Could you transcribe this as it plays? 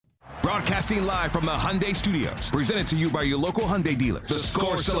Broadcasting live from the Hyundai Studios. Presented to you by your local Hyundai dealers. The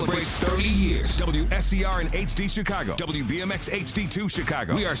Score celebrates 30 years. WSCR and HD Chicago. WBMX HD2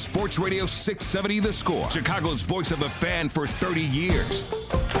 Chicago. We are Sports Radio 670 The Score. Chicago's voice of the fan for 30 years.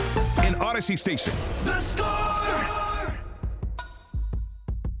 In Audacy Station. The Score!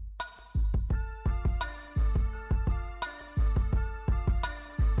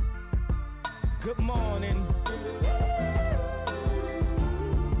 Good morning.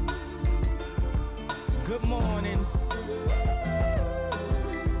 Good morning.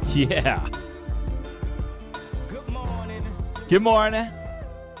 Yeah. Good morning. Good morning.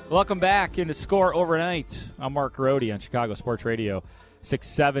 Welcome back into Score Overnight. I'm Mark Grote on Chicago Sports Radio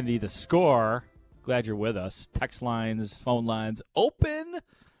 670 The Score. Glad you're with us. Text lines, phone lines open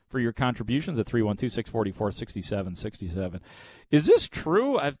for your contributions at 312-644-6767. Is this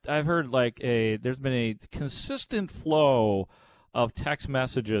true? I've heard there's been a consistent flow of text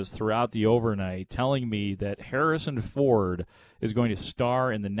messages throughout the overnight telling me that Harrison Ford is going to star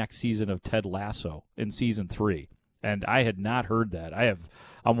in the next season of Ted Lasso in season 3. And I had not heard that.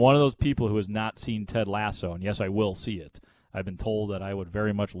 I'm one of those people who has not seen Ted Lasso, and yes, I will see it. I've been told that I would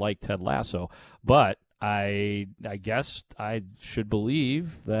very much like Ted Lasso, but I guess I should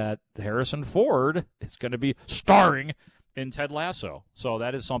believe that Harrison Ford is going to be starring in Ted Lasso. So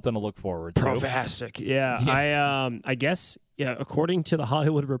that is something to look forward to. Profastic, yeah. I guess, according to the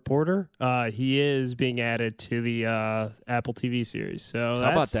Hollywood Reporter, he is being added to the Apple TV series. So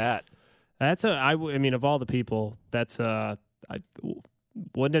how about that? That's I mean, of all the people, I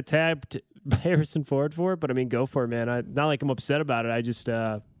wouldn't have tabbed Harrison Ford for it, but I mean, go for it, man. Not like I'm upset about it. I just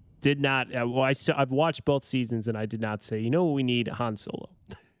did not. I've watched both seasons, and I did not say, we need Han Solo.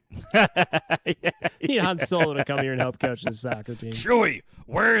 We need Han Solo to come here and help coach the soccer team. Chewie,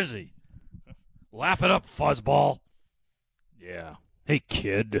 where is he? Laugh it up, fuzzball. Yeah. Hey,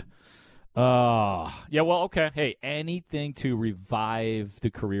 kid. Yeah, well, okay. Hey, anything to revive the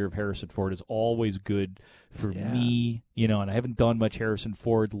career of Harrison Ford is always good for me, and I haven't done much Harrison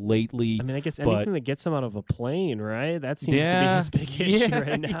Ford lately. I mean, I guess anything that gets him out of a plane, right? That seems to be his big issue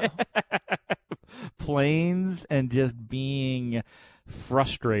right now. Planes and just being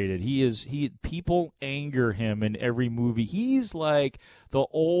frustrated. People anger him in every movie. He's like the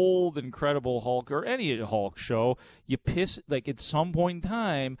old Incredible Hulk or any Hulk show. You piss, at some point in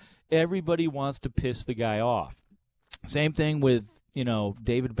time, everybody wants to piss the guy off. Same thing with,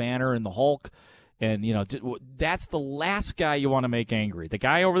 David Banner and the Hulk. And, that's the last guy you want to make angry. The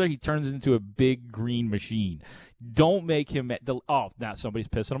guy over there, he turns into a big green machine. Don't make him now somebody's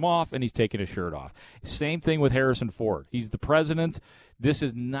pissing him off and he's taking his shirt off. Same thing with Harrison Ford. He's the president. This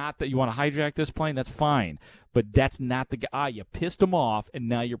is not that you want to hijack this plane. That's fine. But that's not the guy. You pissed him off and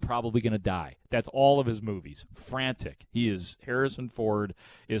now you're probably going to die. That's all of his movies. Frantic. Harrison Ford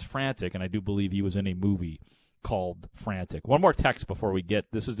is frantic, and I do believe he was in a movie called Frantic. One more text before we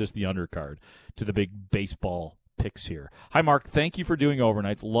this is just the undercard to the big baseball picks here. Hi, Mark. Thank you for doing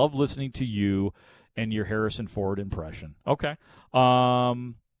overnights. Love listening to you and your Harrison Ford impression. Okay.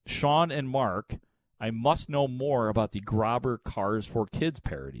 Sean and Mark, I must know more about the Grobber Cars for Kids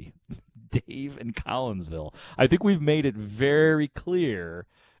parody. Dave in Collinsville. I think we've made it very clear,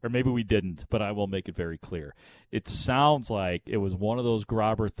 or maybe we didn't, but I will make it very clear. It sounds like it was one of those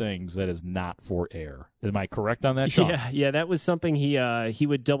Grobber things that is not for air. Am I correct on that, Sean? Yeah, that was something he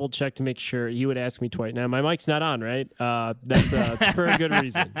would double check to make sure. He would ask me twice. Now, my mic's not on, right? That's for a good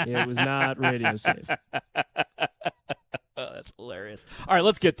reason. It was not radio safe. That's hilarious. All right,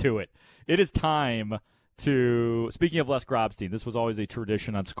 let's get to it. It is time to, speaking of Les Grobstein, this was always a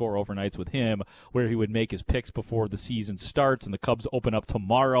tradition on Score Overnights with him where he would make his picks before the season starts, and the Cubs open up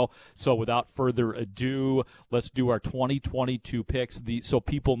tomorrow. So without further ado, let's do our 2022 picks so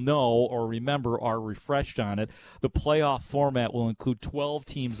people know or remember, are refreshed on it. The playoff format will include 12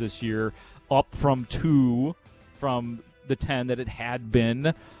 teams this year, up from 2 from the 10 that it had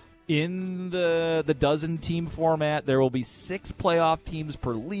been. In the dozen-team format, there will be 6 playoff teams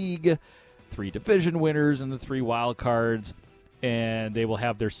per league, 3 division winners and the 3 wild cards, and they will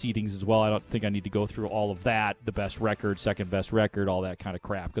have their seedings as well. I don't think I need to go through all of that, the best record, second best record, all that kind of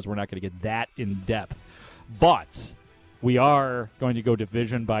crap, because we're not going to get that in depth. But we are going to go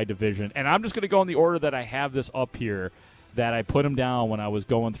division by division, and I'm just going to go in the order that I have this up here, that I put them down when I was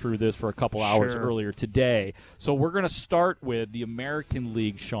going through this for a couple hours earlier today. So we're going to start with the American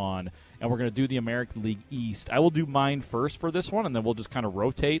League, Sean, and we're going to do the American League East. I will do mine first for this one, and then we'll just kind of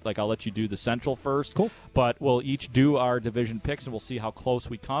rotate. I'll let you do the Central first. Cool. But we'll each do our division picks, and we'll see how close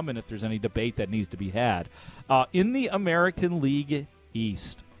we come and if there's any debate that needs to be had. In the American League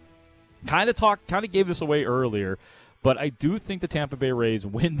East, kind of gave this away earlier, But I do think the Tampa Bay Rays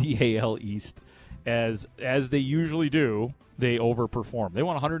win the AL East as they usually do. They overperform. They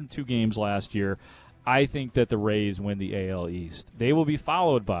won 102 games last year. I think that the Rays win the AL East. They will be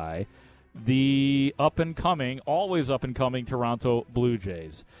followed by the always up-and-coming Toronto Blue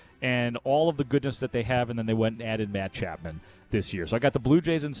Jays and all of the goodness that they have, and then they went and added Matt Chapman this year. So I got the Blue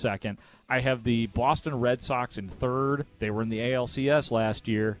Jays in second. I have the Boston Red Sox in third. They were in the ALCS last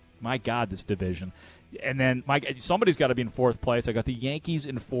year. My God, this division. And then somebody's got to be in fourth place. I got the Yankees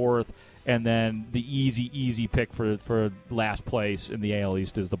in fourth, and then the easy pick for last place in the AL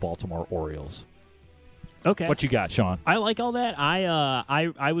East is the Baltimore Orioles. Okay. What you got, Sean? I like all that.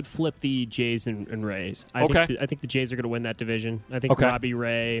 I would flip the Jays and Rays. I think the Jays are going to win that division. I think Robbie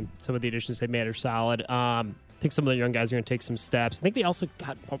Ray, some of the additions they made are solid. I think some of the young guys are going to take some steps. I think they also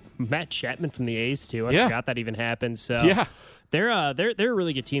got Matt Chapman from the A's too. I forgot that even happened. So yeah. They're a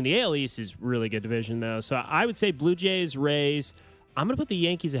really good team. The AL East is a really good division though. So I would say Blue Jays, Rays. I'm going to put the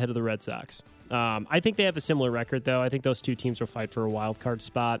Yankees ahead of the Red Sox. I think they have a similar record, though. I think those two teams will fight for a wild card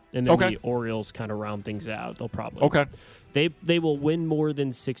spot, and then the Orioles kind of round things out. They'll probably They will win more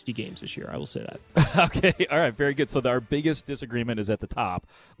than 60 games this year. I will say that. Okay, all right, very good. So our biggest disagreement is at the top,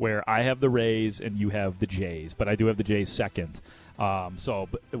 where I have the Rays and you have the Jays, but I do have the Jays second. So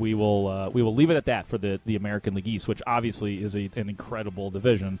we will leave it at that for the American League East, which obviously is an incredible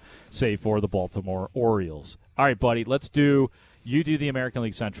division, save for the Baltimore Orioles. All right, buddy, you do the American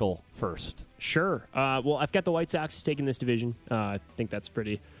League Central first. Sure. Well, I've got the White Sox taking this division. I think that's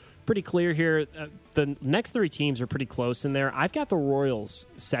pretty clear here. The next three teams are pretty close in there. I've got the Royals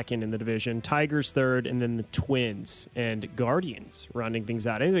second in the division, Tigers third, and then the Twins and Guardians rounding things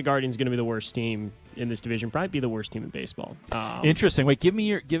out. I think the Guardians are going to be the worst team in this division, probably be the worst team in baseball. Interesting. Wait, give me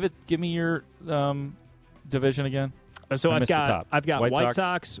your division again. So I've got White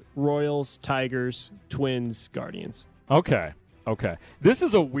Sox, Royals, Tigers, Twins, Guardians. Okay. This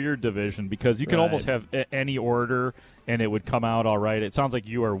is a weird division because you can almost have any order and it would come out all right. It sounds like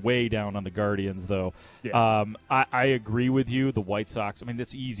you are way down on the Guardians, though. Yeah. I agree with you. The White Sox, I mean,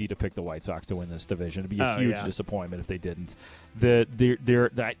 it's easy to pick the White Sox to win this division. It'd be a huge disappointment if they didn't.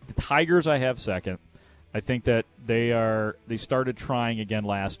 The Tigers I have second. I think that they started trying again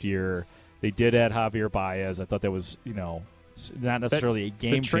last year. They did add Javier Baez. I thought that was, not necessarily a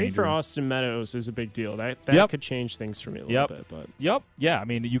game changer. The trade for Austin Meadows is a big deal. That could change things for me a little bit. But yeah. I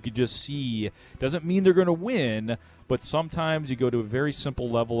mean, you could just see. Doesn't mean they're going to win, but sometimes you go to a very simple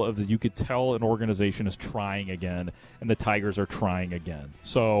level of that. You could tell an organization is trying again, and the Tigers are trying again.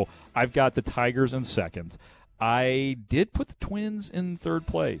 So I've got the Tigers in second. I did put the Twins in third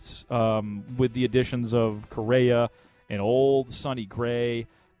place with the additions of Correa and old Sonny Gray.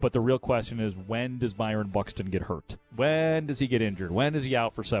 But the real question is, when does Byron Buxton get hurt? When does he get injured? When is he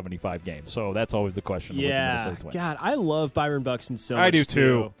out for 75 games? So that's always the question. Yeah, God, I love Byron Buxton so much. I do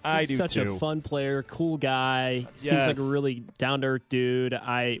too. He's such a fun player, cool guy. Seems like a really down-to-earth dude.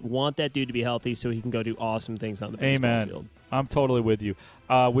 I want that dude to be healthy so he can go do awesome things on the baseball field. I'm totally with you.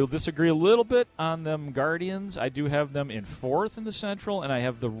 We'll disagree a little bit on them Guardians. I do have them in fourth in the Central, and I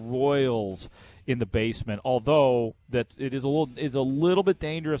have the Royals in the basement, although it's a little bit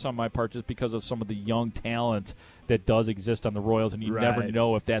dangerous on my part just because of some of the young talent that does exist on the Royals, and you never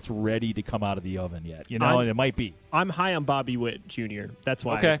know if that's ready to come out of the oven yet. And it might be. I'm high on Bobby Witt Jr. That's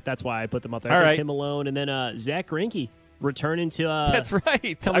why I put them up there. I put him alone, and then Zach Greinke returning to that's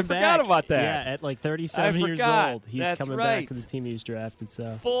right. I forgot about that. Yeah, at like 37 years old, he's coming back to the team he's drafted.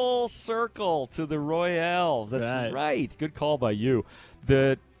 So full circle to the Royals. That's right. Good call by you.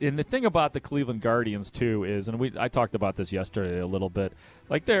 And the thing about the Cleveland Guardians too is, and I talked about this yesterday a little bit.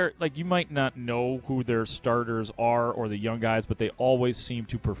 You might not know who their starters are or the young guys, but they always seem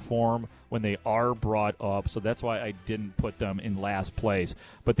to perform when they are brought up. So that's why I didn't put them in last place.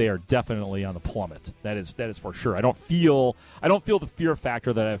 But they are definitely on the plummet. That is for sure. I don't feel the fear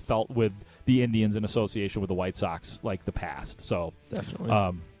factor that I've felt with the Indians in association with the White Sox like the past. So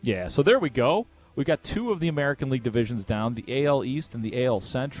definitely, So there we go. We've got two of the American League divisions down, the AL East and the AL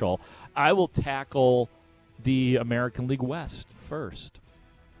Central. I will tackle the American League West first.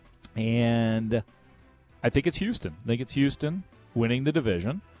 And I think it's Houston. I think it's Houston winning the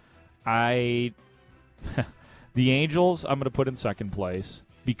division. The Angels I'm going to put in second place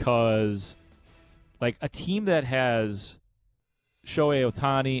because a team that has Shohei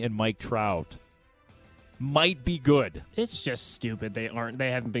Ohtani and Mike Trout might be good. It's just stupid. They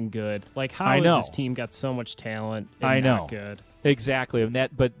haven't been good. How has this team got so much talent and not good? Exactly.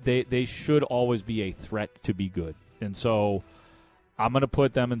 But they should always be a threat to be good. And so I'm going to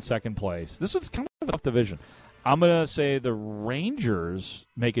put them in second place. This is kind of a tough division. I'm going to say the Rangers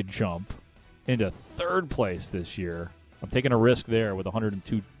make a jump into third place this year. I'm taking a risk there with a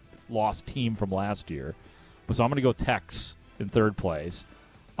 102 loss team from last year. But so I'm going to go Tex in third place.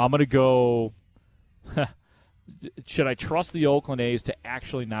 I'm going to go should I trust the Oakland A's to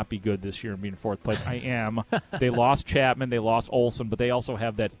actually not be good this year and be in fourth place? I am. They lost Chapman, they lost Olsen, but they also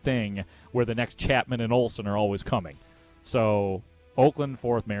have that thing where the next Chapman and Olsen are always coming. So Oakland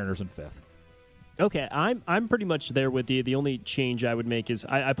fourth, Mariners in fifth. Okay, I'm pretty much there with you. The only change I would make is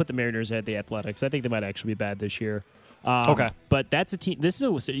I put the Mariners ahead of the Athletics. I think they might actually be bad this year. Okay. But that's a team. This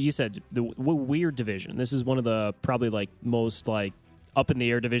is you said the weird division. This is one of the probably like most like up in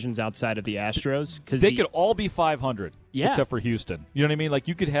the air divisions outside of the Astros because they could all be 500, yeah, except for Houston. You know what I mean? Like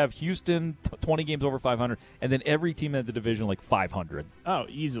you could have Houston 20 games over 500, and then every team in the division like 500. Oh,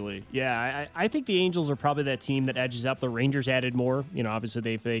 easily. Yeah, I think the Angels are probably that team that edges up. The Rangers added more. You know,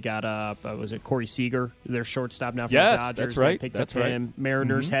 obviously they got was it Corey Seager, their shortstop now for the Dodgers. That's right. They picked That's up right. him.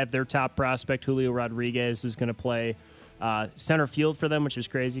 Mariners have their top prospect Julio Rodriguez is going to play center field for them, which is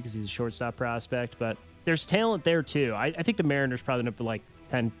crazy because he's a shortstop prospect. But there's talent there too. I think the Mariners probably end up with like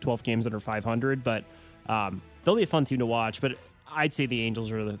 10, 12 games under 500, but they'll be a fun team to watch. But I'd say the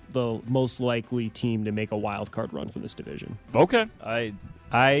Angels are the most likely team to make a wild card run for this division. Okay.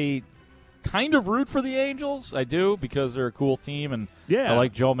 I kind of root for the Angels. I do because they're a cool team, and I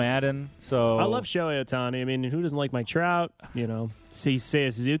like Joe Madden. So I love Shohei Ohtani. I mean, who doesn't like Mike Trout? You know,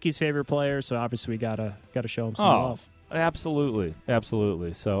 Seiya Suzuki's favorite player. So obviously we gotta show him some love. Absolutely.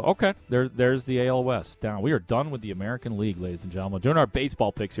 So, okay, there's the AL West down. We are done with the American League, ladies and gentlemen. Doing our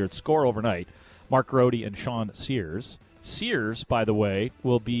baseball picks here at Score Overnight. Mark Grote and Sean Sears. Sears, by the way,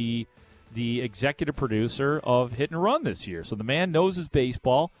 will be the executive producer of Hit and Run this year. So the man knows his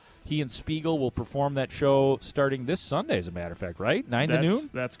baseball. He and Spiegel will perform that show starting this Sunday, as a matter of fact, right? 9 to noon?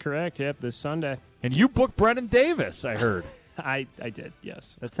 That's correct, yep, this Sunday. And you booked Brennan Davis, I heard. I did,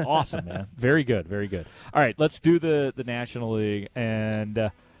 yes. That's awesome, man. Very good, very good. All right, let's do the National League, and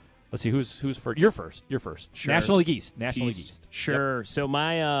let's see who's first. You're first. Sure. National League East. National League East. Sure. Yep. So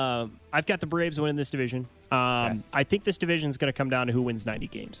I've got the Braves winning this division. Okay. I think this division is going to come down to who wins 90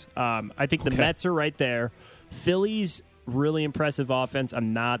 games. I think the Mets are right there. Phillies. Really impressive offense. I'm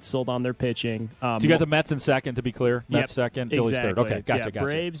not sold on their pitching. So you got the Mets in second, to be clear? Mets second, Phillies third. Okay, gotcha.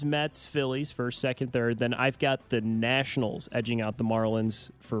 Braves, Mets, Phillies first, second, third. Then I've got the Nationals edging out the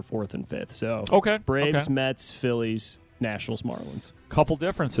Marlins for fourth and fifth. So Braves, Mets, Phillies, Nationals, Marlins. Couple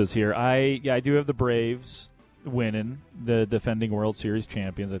differences here. I do have the Braves winning, the defending World Series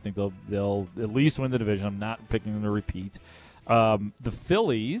champions. I think they'll at least win the division. I'm not picking them to repeat. The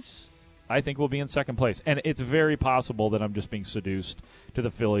Phillies, I think we'll be in second place. And it's very possible that I'm just being seduced to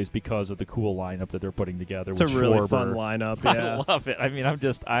the Phillies because of the cool lineup that they're putting together. It's with a really Schwarber. fun lineup. Yeah. I love it. I mean,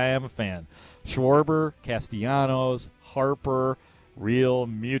 I am a fan. Schwarber, Castellanos, Harper, Real,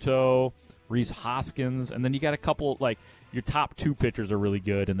 Muto, Rhys Hoskins. And then you got a couple, like, your top two pitchers are really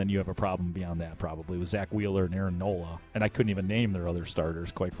good, and then you have a problem beyond that probably with Zach Wheeler and Aaron Nola. And I couldn't even name their other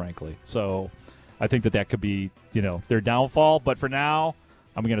starters, quite frankly. So I think that could be, their downfall. But for now,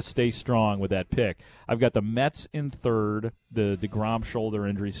 I'm going to stay strong with that pick. I've got the Mets in third. The DeGrom shoulder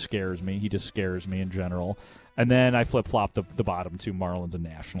injury scares me. He just scares me in general. And then I flip-flop the bottom two, Marlins and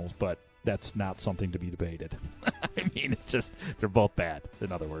Nationals, but that's not something to be debated. I mean, it's just they're both bad,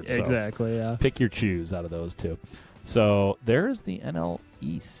 in other words. Exactly, yeah. Pick your choose out of those two. So there's the NL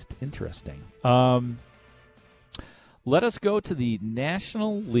East. Interesting. Let us go to the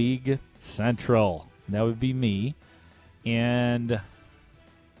National League Central. That would be me. And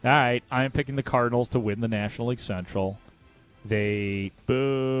all right, I'm picking the Cardinals to win the National League Central.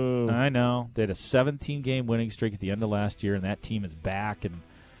 Boo. I know. They had a 17-game winning streak at the end of last year, and that team is back. And,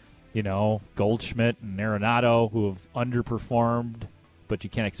 Goldschmidt and Arenado, who have underperformed, but you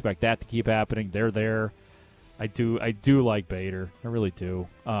can't expect that to keep happening. They're there. I do like Bader. I really do.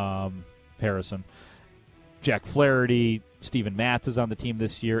 Harrison. Jack Flaherty, Steven Matz is on the team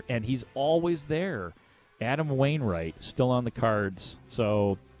this year, and he's always there. Adam Wainwright, still on the cards.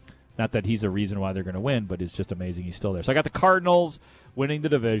 So, not that he's a reason why they're going to win, but it's just amazing he's still there. So I got the Cardinals winning the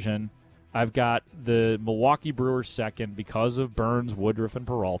division. I've got the Milwaukee Brewers second because of Burns, Woodruff, and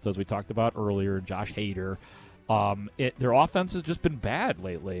Peralta, as we talked about earlier, and Josh Hader. Their offense has just been bad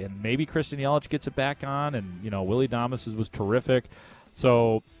lately, and maybe Christian Yelich gets it back on, and, Willie Adames was terrific.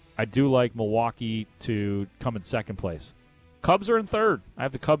 So I do like Milwaukee to come in second place. Cubs are in third. I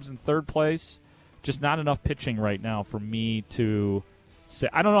have the Cubs in third place. Just not enough pitching right now for me to say.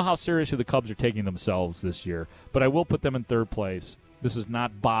 I don't know how seriously the Cubs are taking themselves this year, but I will put them in third place. This is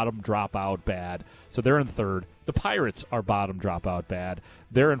not bottom dropout bad. So they're in third. The Pirates are bottom dropout bad.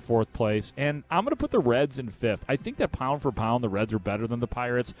 They're in fourth place. And I'm going to put the Reds in fifth. I think that pound for pound, the Reds are better than the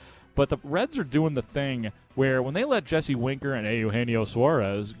Pirates. But the Reds are doing the thing where when they let Jesse Winker and Eugenio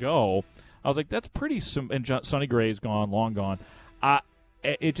Suarez go, I was like, that's pretty and Sonny Gray's gone, long gone.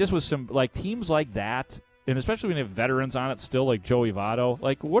 It just was some like teams like that, and especially when you have veterans on it still, like Joey Votto.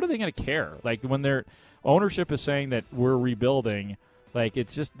 Like, what are they going to care? Like when their ownership is saying that we're rebuilding, like it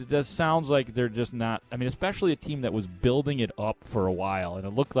just sounds like they're just not. I mean, especially a team that was building it up for a while, and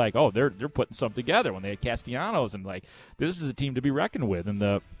it looked like they're putting something together when they had Castellanos, and like this is a team to be reckoned with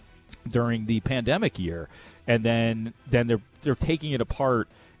during the pandemic year, and then they're taking it apart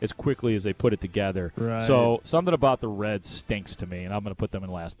as quickly as they put it together. Right. So something about the Reds stinks to me, and I'm going to put them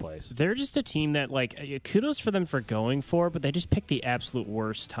in last place. They're just a team that, like, kudos for them for going for it, but they just picked the absolute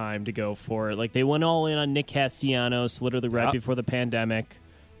worst time to go for it. Like, they went all in on Nick Castellanos literally right before the pandemic.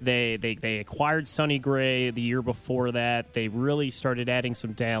 They acquired Sonny Gray the year before that. They really started adding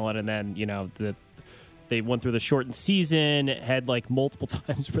some talent, and then, they went through the shortened season, had like multiple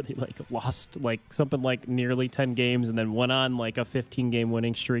times where they like lost like something like nearly 10 games and then went on like a 15-game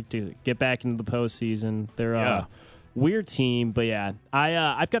winning streak to get back into the postseason. They're a weird team, but yeah,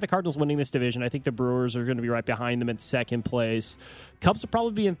 I've got the Cardinals winning this division. I think the Brewers are going to be right behind them in second place. Cubs will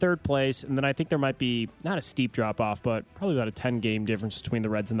probably be in third place, and then I think there might be not a steep drop-off, but probably about a 10-game difference between the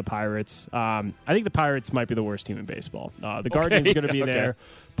Reds and the Pirates. I think the Pirates might be the worst team in baseball. The Guardians are going to be there.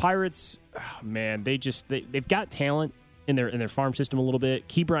 Pirates, man, they've got talent in their farm system a little bit.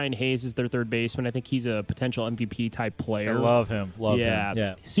 Ke'Bryan Hayes is their third baseman. I think he's a potential MVP type player. I love him. Him.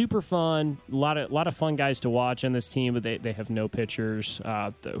 Yeah, super fun. A lot of fun guys to watch on this team, but they have no pitchers.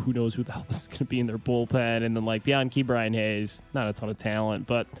 Who knows who the hell is going to be in their bullpen? And then like beyond Ke'Bryan Hayes, not a ton of talent.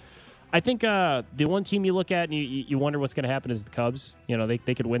 But I think the one team you look at and you wonder what's going to happen is the Cubs.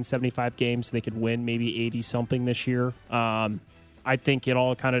 They could win 75 games. They could win maybe 80 something this year. I think it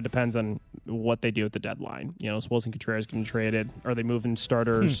all kind of depends on what they do at the deadline. Is Wilson Contreras getting traded? Are they moving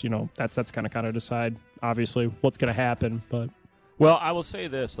starters? That's kind of decide, obviously, what's going to happen. But well, I will say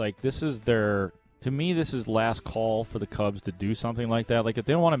this: like this is to me, this is last call for the Cubs to do something like that. Like if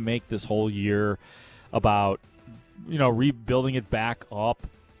they don't want to make this whole year about rebuilding it back up,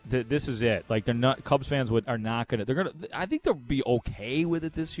 this is it. Like they're not Cubs fans are not going to. They're going to. I think they'll be okay with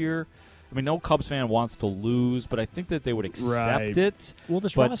it this year. I mean, no Cubs fan wants to lose, but I think that they would accept it. Well,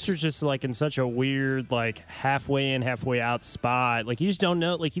 this roster's just like in such a weird, like halfway in, halfway out spot. Like you just don't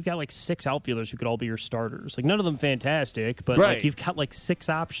know. Like you've got like 6 outfielders who could all be your starters. Like none of them fantastic, but like you've got like 6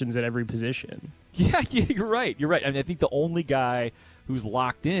 options at every position. Yeah, you're right. I mean, I think the only guy who's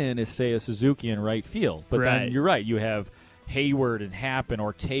locked in is Seiya Suzuki in right field. But then you're right. You have Hayward and Happ and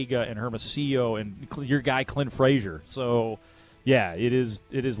Ortega and Hermosillo and your guy Clint Frazier. So. Yeah, it is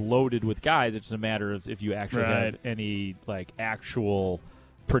loaded with guys. It's just a matter of if you actually have any like actual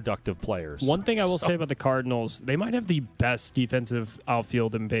productive players. One thing I will say about the Cardinals, they might have the best defensive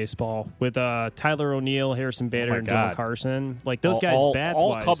outfield in baseball with Tyler O'Neill, Harrison Bader, and Dylan Carson. Like those guys,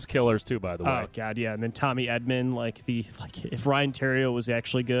 all Cubs killers too, by the way. Oh god, yeah. And then Tommy Edman, like if Ryan Theriot was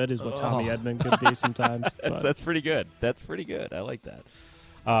actually good, is what Tommy Edman could be sometimes. That's pretty good. That's pretty good. I like that.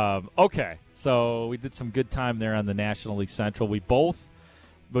 Okay, so we did some good time there on the National League Central.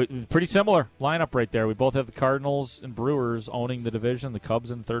 But pretty similar lineup right there. We both have the Cardinals and Brewers owning the division, the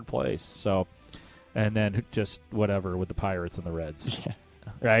Cubs in third place. So, and then just whatever with the Pirates and the Reds. Yeah.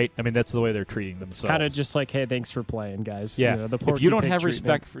 Right? I mean, that's the way they're treating themselves. It's kind of just like, hey, thanks for playing, guys. Yeah. If you don't have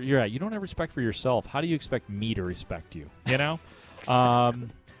respect for you don't have respect for yourself, how do you expect me to respect you? Exactly.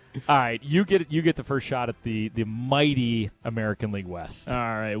 All right, you get the first shot at the mighty American League West. All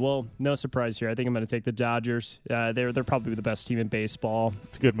right, well, no surprise here. I think I'm going to take the Dodgers. They're probably the best team in baseball.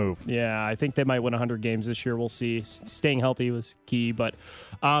 It's a good move. Yeah, I think they might win 100 games this year. We'll see. Staying healthy was key, but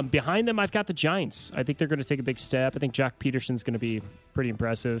behind them, I've got the Giants. I think they're going to take a big step. I think Jock Peterson's going to be pretty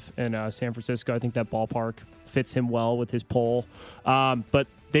impressive in San Francisco. I think that ballpark fits him well with his pull, but.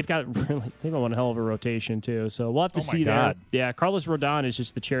 They've got one hell of a rotation too, so we'll have to see that. Yeah, Carlos Rodon is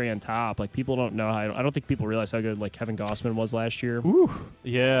just the cherry on top. Like people don't know I don't think people realize how good like Kevin Gausman was last year. Ooh,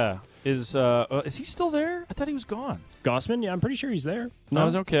 yeah. Is he still there? I thought he was gone. Gausman? Yeah, I'm pretty sure he's there. No,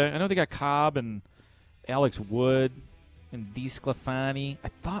 it's okay. I know they got Cobb and Alex Wood and DeSclafani.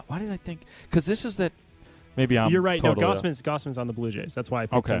 Why did I think? Because this is that. Maybe You're right. Totally no, Gausman's on the Blue Jays. That's why I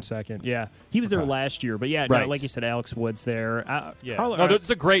picked him second. Yeah, he was there last year, but yeah, no, like you said, Alex Wood's there. Yeah, it's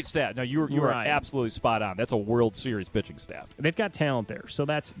a great stat. No, you are absolutely spot on. That's a World Series pitching staff. They've got talent there, so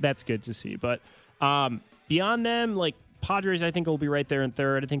that's good to see. But beyond them, like Padres, I think, will be right there in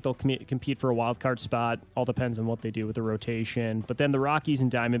third. I think they'll compete for a wild card spot. All depends on what they do with the rotation. But then the Rockies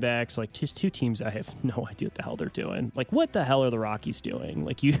and Diamondbacks, like, just two teams I have no idea what the hell they're doing. Like, what the hell are the Rockies doing?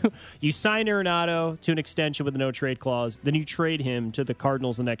 Like, you sign Arenado to an extension with a no-trade clause, then you trade him to the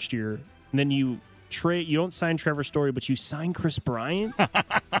Cardinals the next year, and then you don't sign Trevor Story, but you sign Chris Bryant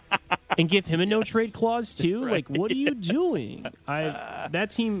and give him a no-trade clause too? Right. Like, what are you doing? That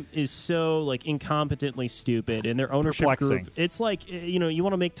team is so, like, incompetently stupid, and their ownership Perplexing. group, it's like, you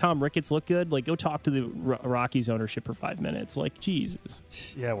want to make Tom Ricketts look good? Like, go talk to the Rockies ownership for 5 minutes. Like,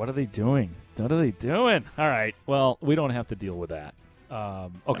 Jesus. Yeah, what are they doing? What are they doing? All right. Well, we don't have to deal with that.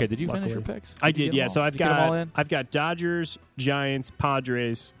 Okay, did you finish your picks? I did, yeah. So I've them all in? I've got Dodgers, Giants,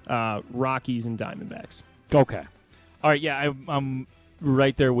 Padres, Rockies, and Diamondbacks. Okay. All right, yeah, I'm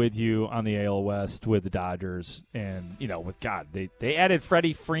right there with you on the AL West with the Dodgers. And, with God, they added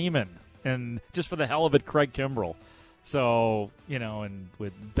Freddie Freeman and just for the hell of it, Craig Kimbrell. So, and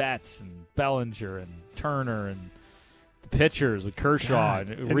with Betts and Bellinger and Turner and the pitchers with Kershaw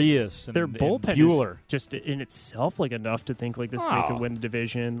and Reyes and their bullpen and Bueller. is just in itself like enough to think like this they Oh. could win the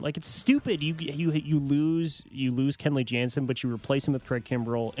division. Like, it's stupid. You lose Kenley Jansen, but you replace him with Craig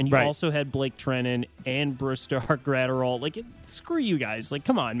Kimbrell, and you Right. also had Blake Treinen and Brusdar Gratterall. Like, screw you guys. Like,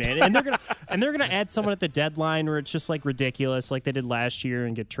 come on, man. And they're gonna add someone at the deadline where it's just like ridiculous, like they did last year,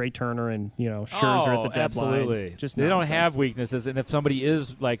 and get Trey Turner and Scherzer at the deadline. Absolutely. Just they don't nonsense. have weaknesses, and if somebody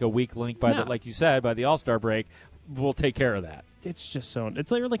is like a weak link No. like you said, by the All-Star break, we'll take care of that. It's just so.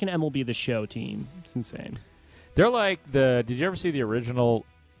 It's like an MLB The Show team. It's insane. They're like did you ever see the original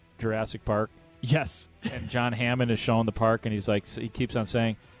Jurassic Park? Yes. And Jon Hammond is showing the park, and he keeps on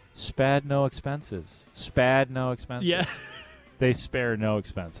saying, "Spad no expenses. Spad no expenses." Yeah. They spare no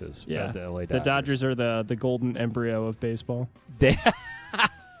expenses. Yeah. At the LA Dodgers. The Dodgers are the golden embryo of baseball.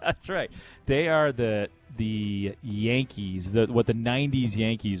 That's right. They are the Yankees. What the '90s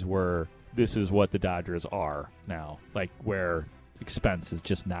Yankees were. This is what the Dodgers are now. Like, where expense is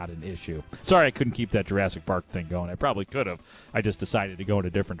just not an issue. Sorry, I couldn't keep that Jurassic Park thing going. I probably could have. I just decided to go in a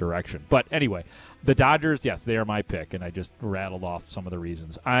different direction. But anyway, the Dodgers, yes, they are my pick, and I just rattled off some of the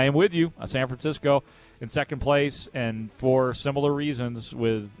reasons. I am with you. San Francisco in second place, and for similar reasons,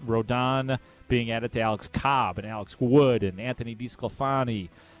 with Rodon being added to Alex Cobb and Alex Wood and Anthony DeSclafani.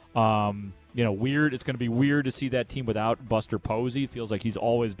 Weird. It's going to be weird to see that team without Buster Posey. Feels like he's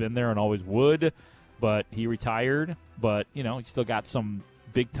always been there and always would, but he retired. But, he still got some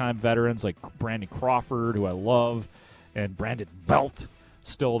big-time veterans like Brandon Crawford, who I love, and Brandon Belt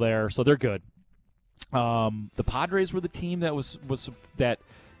still there, so they're good. The Padres were the team that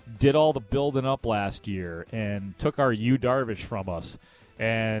did all the building up last year and took our Yu Darvish from us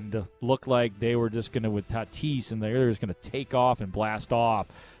and looked like they were just going to, with Tatis, and they're just going to take off and blast off.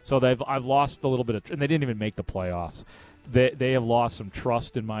 So I've lost a little bit and they didn't even make the playoffs. They have lost some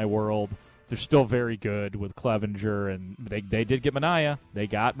trust in my world. They're still very good with Clevenger, and they did get Manaea. They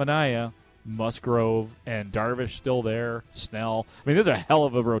got Manaea, Musgrove, and Darvish still there. Snell. I mean, there's a hell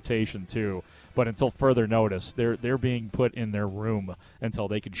of a rotation too. But until further notice, they're being put in their room until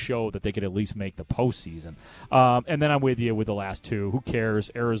they can show that they could at least make the postseason. And then I'm with you with the last two. Who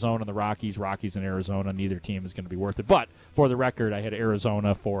cares? Arizona and the Rockies. Rockies and Arizona. Neither team is going to be worth it. But for the record, I had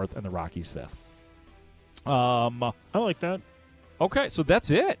Arizona fourth and the Rockies fifth. I like that. Okay, so that's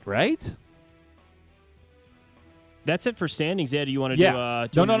it, right? That's it for standings. Ed, do you want to Yeah.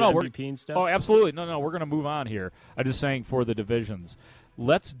 do No. MVP and stuff? Oh, absolutely. No. We're going to move on here. I'm just saying for the divisions.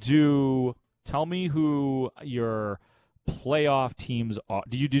 Let's do. Tell me who your playoff teams are.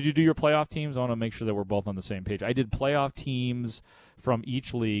 Did you do your playoff teams? I want to make sure that we're both on the same page. I did playoff teams from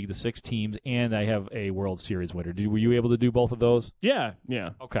each league, the 6 teams, and I have a World Series winner. Were you able to do both of those? Yeah.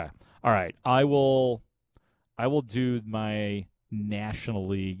 Okay. All right. I will do my National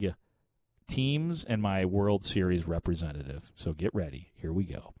League teams and my World Series representative. So get ready. Here we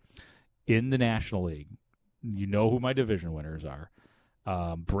go. In the National League, you know who my division winners are.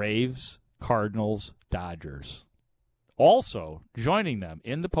 Braves, Cardinals, Dodgers. Also joining them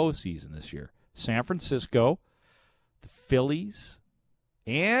in the postseason this year, San Francisco, the Phillies,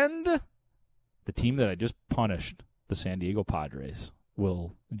 and the team that I just punished, the San Diego Padres,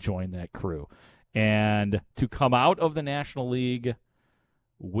 will join that crew. And to come out of the National League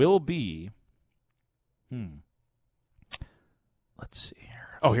will be, let's see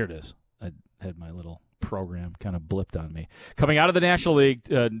here. Oh, here it is. I had my little program kind of blipped on me. Coming out of the National League,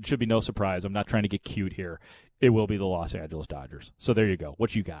 should be no surprise. I'm not trying to get cute here. It will be the Los Angeles Dodgers. So there you go.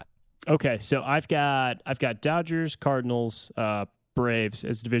 What you got? Okay, so I've got Dodgers, Cardinals, Braves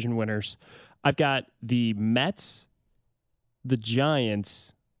as division winners. I've got the Mets, the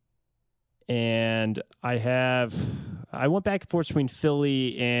Giants, and I have I went back and forth between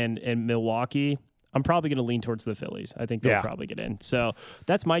Philly and Milwaukee. I'm probably going to lean towards the Phillies. I think they'll probably get in. So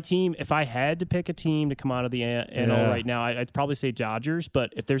that's my team. If I had to pick a team to come out of the NL right now, I'd probably say Dodgers.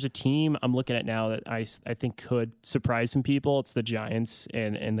 But if there's a team I'm looking at now that I think could surprise some people, it's the Giants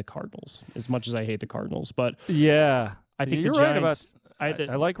and the Cardinals, as much as I hate the Cardinals. But yeah, I think you're the Giants, right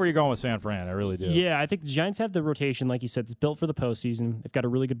about I like where you're going with San Fran. I really do. Yeah, I think the Giants have the rotation, like you said, it's built for the postseason. They've got a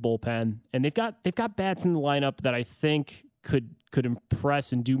really good bullpen, and they've got bats in the lineup that I think could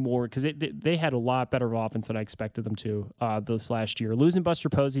impress and do more, because they had a lot better offense than I expected them to this last year. Losing Buster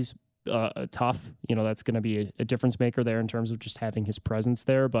Posey's tough. That's going to be a difference maker there in terms of just having his presence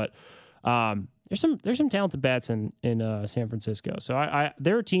there. But there's some talented bats in San Francisco. So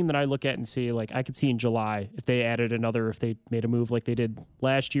they're a team that I look at and see, like, I could see in July if they added if they made a move like they did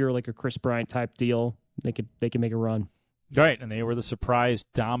last year, like a Chris Bryant type deal, they could make a run. Right, and they were the surprise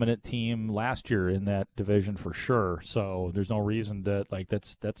dominant team last year in that division for sure. So there's no reason to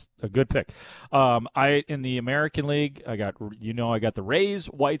that's a good pick. In the American League, I got the Rays,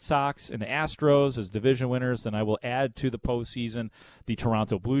 White Sox, and the Astros as division winners. Then I will add to the postseason the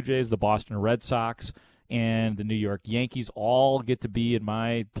Toronto Blue Jays, the Boston Red Sox, and the New York Yankees all get to be in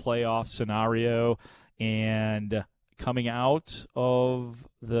my playoff scenario. And coming out of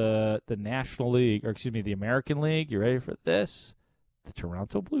the National League, the American League, you ready for this? The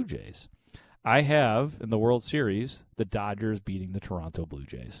Toronto Blue Jays. I have, in the World Series, the Dodgers beating the Toronto Blue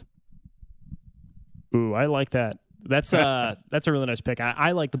Jays. Ooh, I like that. That's a really nice pick.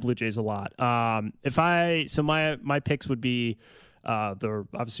 I like the Blue Jays a lot. My picks would be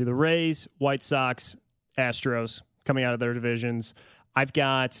obviously the Rays, White Sox, Astros coming out of their divisions. I've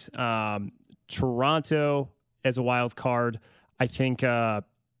got Toronto as a wild card. I think I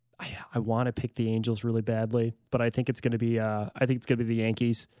want to pick the Angels really badly, but I think it's going to be the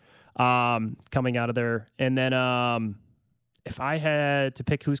Yankees coming out of there. And then if I had to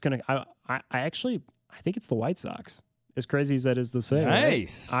pick who's going to, I think it's the White Sox. As crazy as that is to say,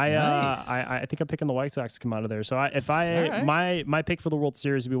 nice. Right? Nice. I think I'm picking the White Sox to come out of there. So my pick for the World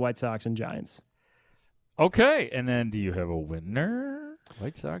Series would be White Sox and Giants. Okay, and then do you have a winner?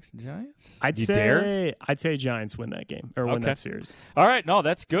 White Sox and Giants? I'd say Giants win that game or win that series. All right, no,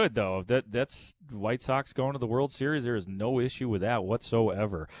 that's good though. That's White Sox going to the World Series. There is no issue with that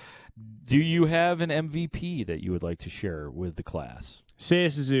whatsoever. Do you have an MVP that you would like to share with the class?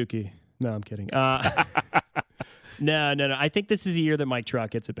 Seiya Suzuki. No, I'm kidding. No. I think this is a year that Mike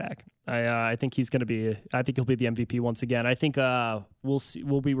Trout gets it back. I think he's going to be. I think he'll be the MVP once again. I think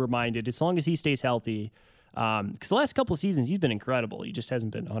we'll be reminded as long as he stays healthy. Because the last couple of seasons he's been incredible. He just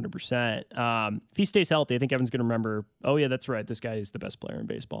hasn't been 100%. If he stays healthy, I think everyone's going to remember. Oh yeah, that's right. This guy is the best player in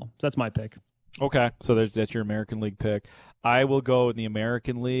baseball. So that's my pick. Okay, so that's your American League pick. I will go in the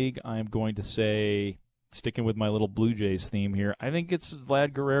American League. I'm going to say, sticking with my little Blue Jays theme here, I think it's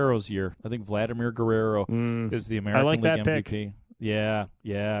Vlad Guerrero's year. I think Vladimir Guerrero is the American League MVP. Pick. Yeah.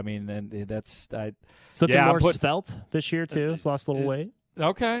 I mean, and that's He's looking more svelte this year too. He's lost a little weight.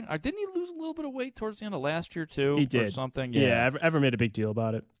 Okay. Didn't he lose a little bit of weight towards the end of last year too? He did. Or something. Yeah. Ever made a big deal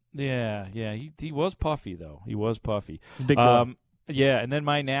about it. Yeah. He was puffy though. He was puffy. He's a big boy. Yeah, and then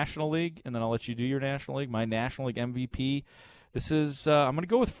my National League, and then I'll let you do your National League. My National League MVP. This is I'm going to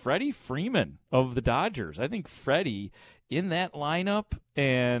go with Freddie Freeman of the Dodgers. I think Freddie in that lineup,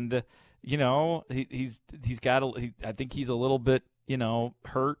 and he's got I think he's a little bit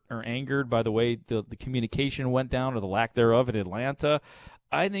hurt or angered by the way the communication went down or the lack thereof in Atlanta.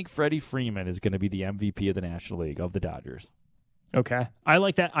 I think Freddie Freeman is going to be the MVP of the National League of the Dodgers. Okay, I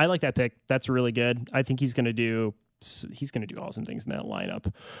like that pick. That's really good. I think he's going to do awesome things in that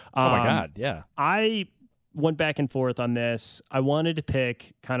lineup. Oh my God, yeah. I went back and forth on this. I wanted to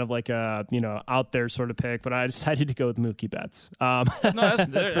pick kind of like a out there sort of pick, but I decided to go with Mookie Betts. No, that's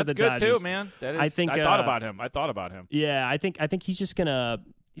good Dodgers. too, man. I thought about him. Yeah, I think he's just gonna.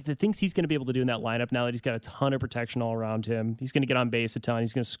 The things he's going to be able to do in that lineup now that he's got a ton of protection all around him. He's going to get on base a ton.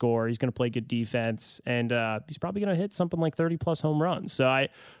 He's going to score. He's going to play good defense. And he's probably going to hit something like 30-plus home runs. So I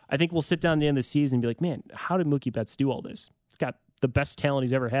think we'll sit down at the end of the season and be like, man, how did Mookie Betts do all this? He's got the best talent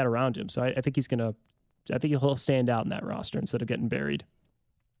he's ever had around him. So I think he'll stand out in that roster instead of getting buried.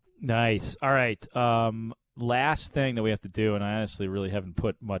 Nice. All right. Last thing that we have to do, and I honestly really haven't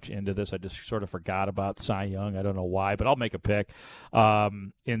put much into this. I just sort of forgot about Cy Young. I don't know why, but I'll make a pick.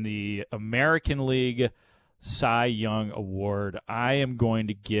 In the American League Cy Young Award, I am going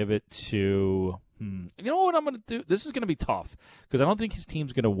to give it to you know what I'm going to do? This is going to be tough because I don't think his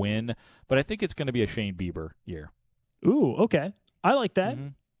team's going to win, but I think it's going to be a Shane Bieber year. Ooh, okay. I like that.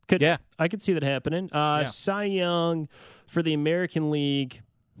 Mm-hmm. I could see that happening. Cy Young for the American League.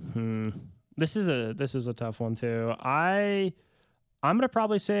 This is a tough one too. I'm going to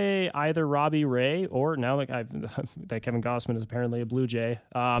probably say either Robbie Ray or now that Kevin Gossman is apparently a Blue Jay.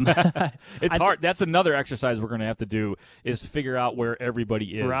 It's hard. That's another exercise we're going to have to do is figure out where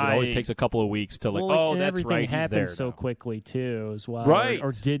everybody is. Right. It always takes a couple of weeks to that's everything right. happened he's so there quickly too as well. Right.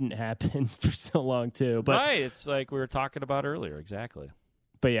 Or didn't happen for so long too. But, right. It's like we were talking about earlier. Exactly.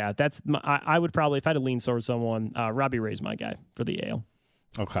 But yeah, I would probably, if I had to lean towards someone, Robbie Ray's my guy for the AL.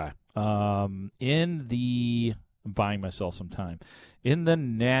 Okay. I'm buying myself some time. In the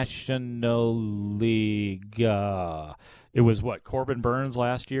National League, it was what, Corbin Burns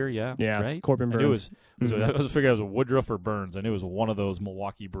last year? Yeah, right? Corbin Burns. I was figuring it was a Woodruff or Burns. I knew it was one of those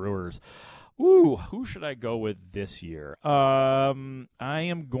Milwaukee Brewers. Ooh, who should I go with this year? I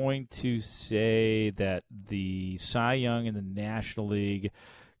am going to say that the Cy Young in the National League,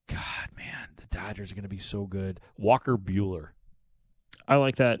 God, man, the Dodgers are going to be so good. Walker Buehler. I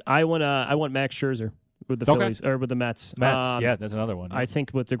like that. I want Max Scherzer with the Phillies or with the Mets. Yeah, that's another one. I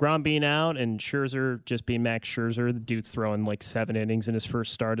think with DeGrom being out and Scherzer just being Max Scherzer, the dude's throwing like 7 innings in his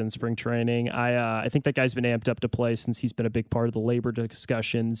first start in spring training. I think that guy's been amped up to play since he's been a big part of the labor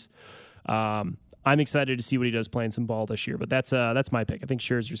discussions. I'm excited to see what he does playing some ball this year, but that's my pick. I think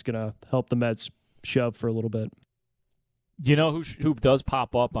Scherzer's going to help the Mets shove for a little bit. You know who does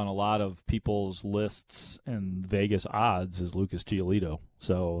pop up on a lot of people's lists and Vegas odds is Lucas Giolito.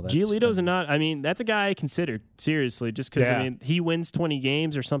 So Giolito's that's a guy I considered seriously, just because he wins 20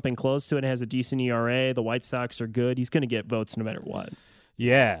 games or something close to it and has a decent ERA. The White Sox are good. He's going to get votes no matter what.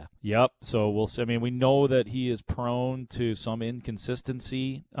 Yeah. Yep. So we'll see. I mean, we know that he is prone to some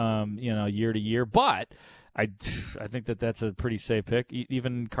inconsistency, year to year, but I think that's a pretty safe pick.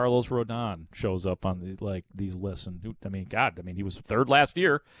 Even Carlos Rodon shows up on these lists, and he was third last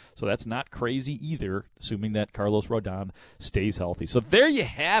year, so that's not crazy either. Assuming that Carlos Rodon stays healthy. So there you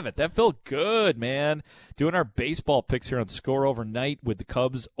have it. That felt good, man. Doing our baseball picks here on Score Overnight with the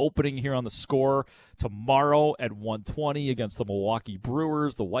Cubs opening here on the Score tomorrow at 1:20 against the Milwaukee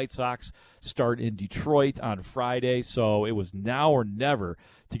Brewers. The White Sox start in Detroit on Friday, so it was now or never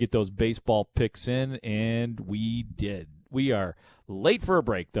to get those baseball picks in, and we did. We are late for a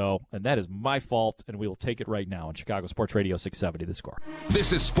break, though, and that is my fault, and we will take it right now on Chicago Sports Radio 670 The Score.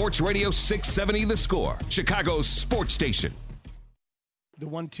 This is Sports Radio 670 The Score, Chicago's sports station. The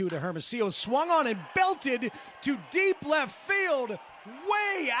 1-2 to Hermosillo, swung on and belted to deep left field,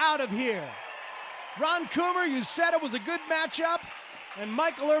 way out of here. Ron Coomer, you said it was a good matchup, and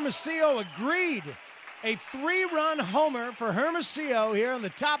Michael Hermosillo agreed. A 3-run homer for Hermosillo here on the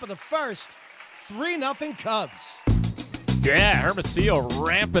top of the first. 3-0 Cubs. Yeah, Hermosillo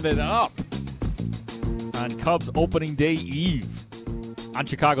ramping it up on Cubs opening day eve on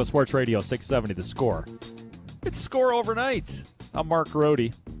Chicago Sports Radio 670 The Score. It's Score Overnight. I'm Mark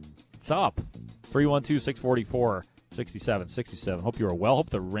Grote. It's up. 312-644-6767. Hope you are well. Hope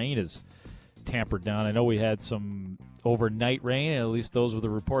the rain is tampered down. I know we had some overnight rain, at least those were the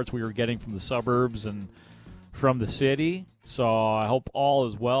reports we were getting from the suburbs and from the city. So I hope all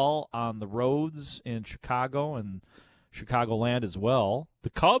is well on the roads in Chicago and Chicagoland as well. The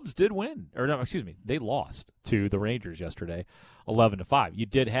Cubs did win, they lost to the Rangers yesterday, 11-5. You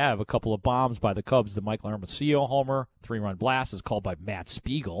did have a couple of bombs by the Cubs. The Michael Hermosillo homer, 3-run blast, is called by Matt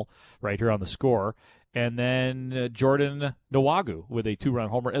Spiegel right here on the Score. And then Jordan Nwagu with a 2-run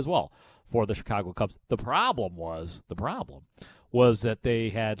homer as well for the Chicago Cubs. The problem was that they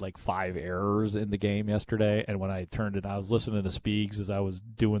had 5 errors in the game yesterday, and when I turned it, I was listening to Spiegs as I was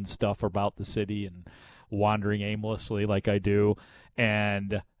doing stuff about the city and wandering aimlessly like I do,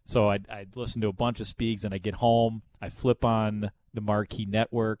 and so I'd listen to a bunch of Spiegs, and I get home, I flip on the Marquee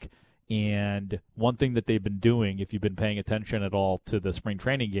Network, and one thing that they've been doing, if you've been paying attention at all to the spring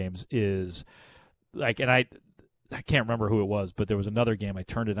training games, is and I can't remember who it was, but there was another game, I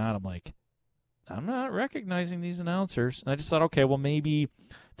turned it on, I'm like, I'm not recognizing these announcers. And I just thought, okay, well, maybe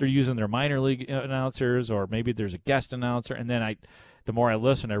they're using their minor league announcers, or maybe there's a guest announcer. And then the more I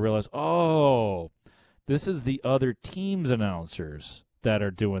listened, I realized, oh, this is the other team's announcers that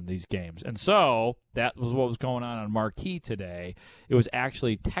are doing these games. And so that was what was going on Marquee today. It was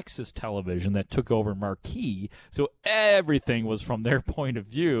actually Texas Television that took over Marquee. So everything was from their point of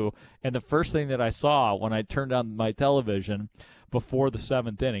view. And the first thing that I saw when I turned on my television before the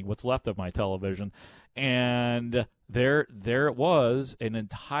 7th inning, what's left of my television, and there it was, an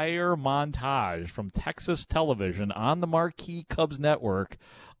entire montage from Texas Television on the Marquee Cubs network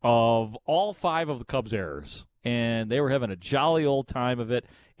of all 5 of the Cubs errors. And they were having a jolly old time of it.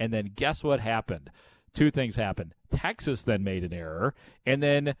 And then guess what happened? two things happened. Texas then made an error, and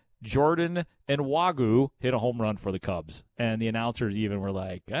then Jordan and Wagyu hit a home run for the Cubs. And the announcers even were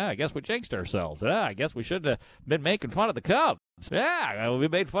like, I guess we jinxed ourselves. I guess we shouldn't have been making fun of the Cubs. Yeah, we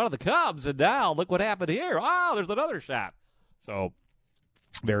made fun of the Cubs, and now look what happened here. Oh, there's another shot. So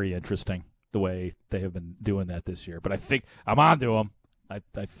very interesting the way they have been doing that this year. But I think I'm on to them.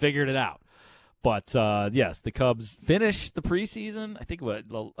 I figured it out. But, yes, the Cubs finished the preseason. I think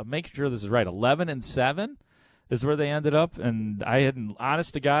I'm making sure this is right, 11-7. Is where they ended up, and I hadn't,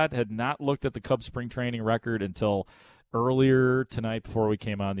 honest to God, had not looked at the Cubs spring training record until earlier tonight before we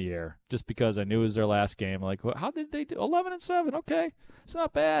came on the air, just because I knew it was their last game. Like, well, how did they do? 11-7, okay, it's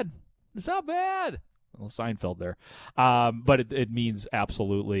not bad. It's not bad. Well, Seinfeld there, but it means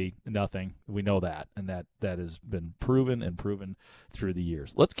absolutely nothing. We know that, and that has been proven and proven through the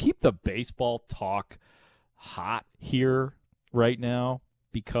years. Let's keep the baseball talk hot here right now,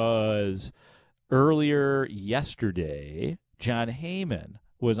 because earlier yesterday, Jon Heyman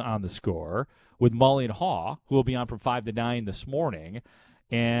was on the Score with Mully Haugh, who will be on from 5 to 9 this morning.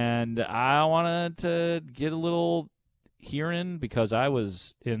 And I wanted to get a little hearing because I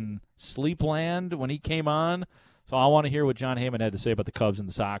was in sleepland when he came on. So I want to hear what Jon Heyman had to say about the Cubs and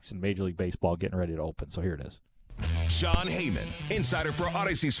the Sox and Major League Baseball getting ready to open. So here it is. Jon Heyman, insider for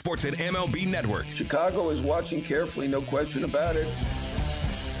Audacy Sports and MLB Network. Chicago is watching carefully, no question about it.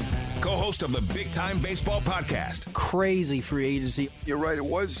 Co-host of the Big Time Baseball Podcast. Crazy free agency. You're right, it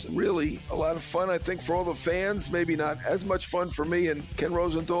was really a lot of fun, I think, for all the fans. Maybe not as much fun for me and Ken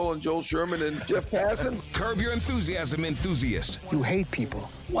Rosenthal and Joel Sherman and Jeff Passan. Curb your enthusiasm, enthusiast. You hate people.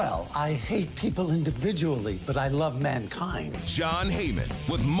 Well, I hate people individually, but I love mankind. Jon Heyman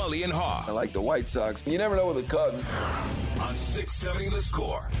with Mully and Haugh. I like the White Sox. You never know with the Cubs. On 670 The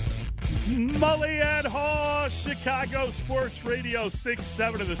Score. Mully and Haugh, Chicago Sports Radio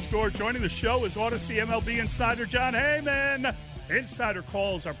 670 The Score. Joining the show is Audacy MLB insider Jon Heyman. Insider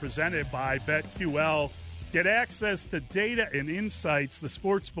calls are presented by BetQL. Get access to data and insights the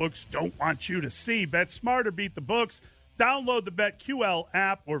sportsbooks don't want you to see. Bet smarter, beat the books. Download the BetQL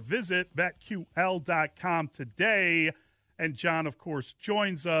app or visit BetQL.com today. And Jon, of course,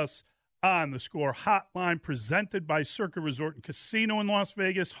 joins us on the Score Hotline, presented by Circa Resort and Casino in Las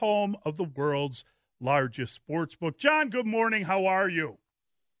Vegas, home of the world's largest sports book. Jon, good morning. How are you?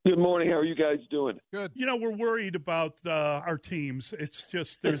 Good morning. How are you guys doing? Good. You know, we're worried about our teams. It's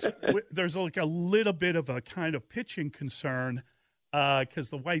just there's like a little bit of a kind of pitching concern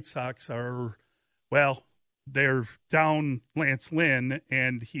because the White Sox are, well, they're down Lance Lynn,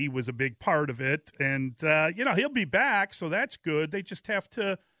 and he was a big part of it. And, he'll be back, so that's good. They just have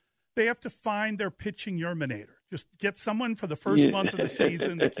to find their pitching Yerminator. Just get someone for the first month of the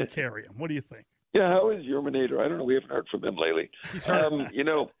season that can carry him. What do you think? Yeah, how is Yerminator? I don't know. We haven't heard from him lately. He's hurt.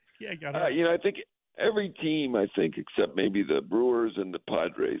 I think every team, except maybe the Brewers and the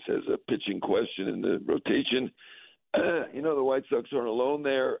Padres, has a pitching question in the rotation. The White Sox aren't alone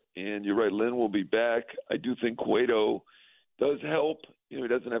there, and you're right, Lynn will be back. I do think Cueto does help. He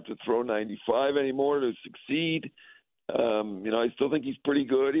doesn't have to throw 95 anymore to succeed. I still think he's pretty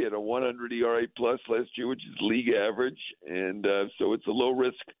good. He had a 100 ERA plus last year, which is league average, and so it's a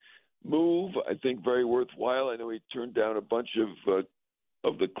low-risk move. I think very worthwhile. I know he turned down a bunch of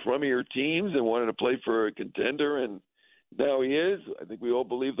the crummier teams and wanted to play for a contender, and now he is. I think we all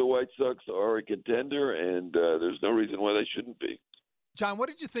believe the White Sox are a contender, and there's no reason why they shouldn't be. Jon, what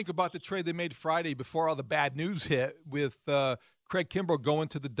did you think about the trade they made Friday before all the bad news hit with Craig Kimbrell going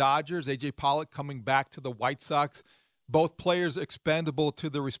to the Dodgers, A.J. Pollock coming back to the White Sox? Both players expendable to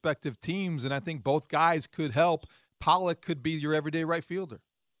the respective teams, and I think both guys could help. Pollock could be your everyday right fielder.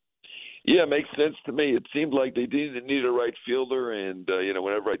 Yeah, it makes sense to me. It seemed like they didn't need a right fielder, and,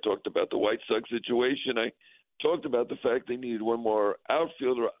 whenever I talked about the White Sox situation, I talked about the fact they needed one more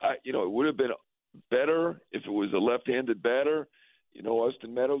outfielder. It would have been better if it was a left-handed batter.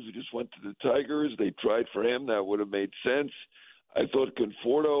 Austin Meadows, who just went to the Tigers, they tried for him. That would have made sense. I thought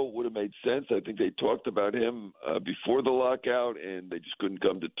Conforto would have made sense. I think they talked about him before the lockout, and they just couldn't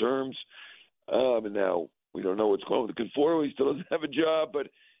come to terms. And now we don't know what's going on with Conforto. He still doesn't have a job. But,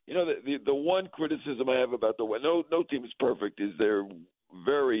 the one criticism I have about no team is perfect, is they're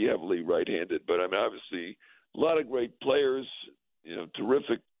very heavily right-handed. But, obviously a lot of great players,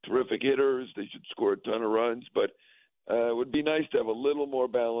 terrific hitters. They should score a ton of runs. But it would be nice to have a little more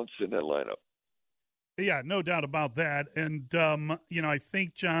balance in that lineup. Yeah, no doubt about that. And, I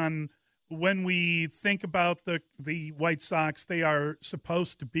think, Jon, when we think about the White Sox, they are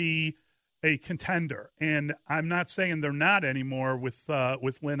supposed to be a contender. And I'm not saying they're not anymore with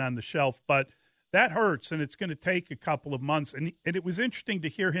Lynn on the shelf, but that hurts, and it's going to take a couple of months. And it was interesting to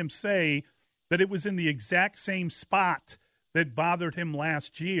hear him say that it was in the exact same spot that bothered him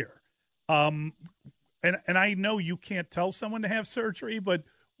last year. And I know you can't tell someone to have surgery, but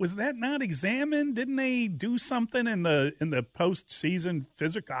was that not examined? Didn't they do something in the postseason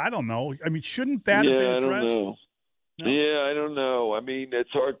physical? I don't know. I mean, shouldn't that have been addressed? I don't know. No? Yeah, I don't know. I mean, it's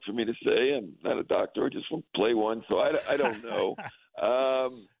hard for me to say. I'm not a doctor. I just want to play one, so I don't know.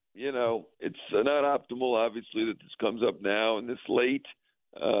 You know, it's not optimal, obviously, that this comes up now and this late.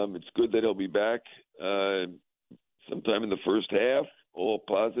 It's good that he'll be back sometime in the first half, all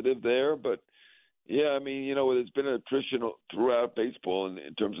positive there. But, yeah, I mean, you know, there's been an attrition throughout baseball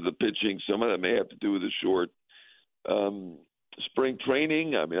in terms of the pitching. Some of that may have to do with the short spring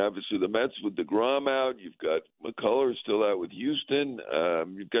training. I mean, obviously the Mets with DeGrom out. You've got McCullers still out with Houston.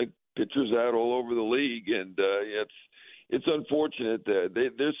 You've got pitchers out all over the league. And, it's unfortunate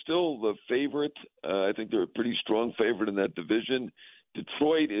that they're still the favorite. I think they're a pretty strong favorite in that division.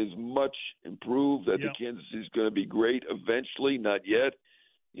 Detroit is much improved. I think Kansas City is going to be great eventually, not yet.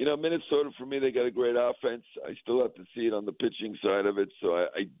 You know, Minnesota, for me, they got a great offense. I still have to see it on the pitching side of it. So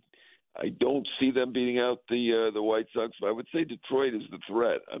I don't see them beating out the White Sox. But I would say Detroit is the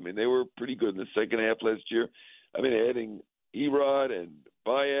threat. I mean, they were pretty good in the second half last year. I mean, adding Erod and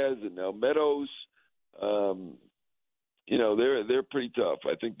Baez and now Meadows, you know, they're pretty tough.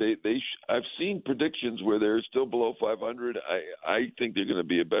 I think I've seen predictions where they're still below 500. I think they're going to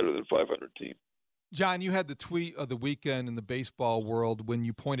be a better than 500 team. John, you had the tweet of the weekend in the baseball world when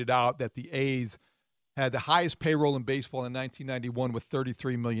you pointed out that the A's had the highest payroll in baseball in 1991 with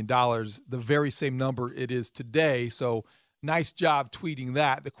 $33 million, the very same number it is today. So nice job tweeting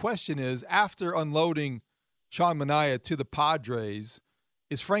that. The question is, after unloading Sean Manaea to the Padres,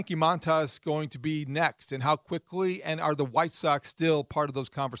 is Frankie Montas going to be next, and how quickly, and are the White Sox still part of those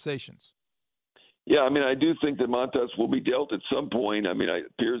conversations? Yeah, I mean, I do think that Montas will be dealt at some point. I mean, it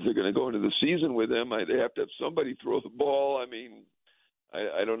appears they're going to go into the season with him. They have to have somebody throw the ball. I mean,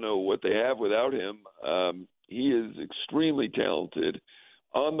 I don't know what they have without him. He is extremely talented,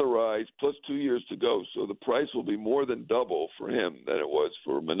 on the rise, plus 2 years to go. So the price will be more than double for him than it was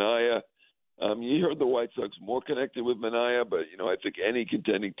for Manaea. You heard the White Sox more connected with Manaea, but, you know, I think any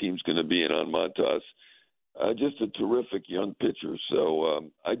contending team's going to be in on Montas. Just a terrific young pitcher.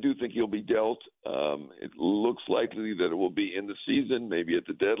 So I do think he'll be dealt. It looks likely that it will be in the season, maybe at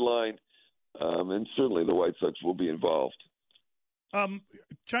the deadline. And certainly the White Sox will be involved.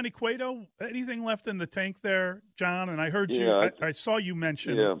 Johnny Cueto, anything left in the tank there, John? And I heard I saw you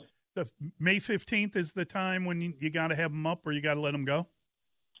mention the May 15th is the time when you got to have him up or you got to let him go?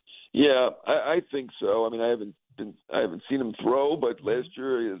 Yeah, I think so. I mean, I haven't seen him throw, but last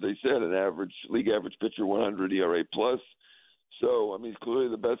year, as I said, an league average pitcher, 100 ERA plus. So, I mean, he's clearly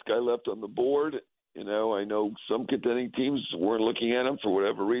the best guy left on the board. You know, I know some contending teams weren't looking at him for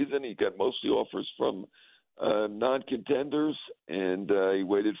whatever reason. He got mostly offers from non-contenders, and he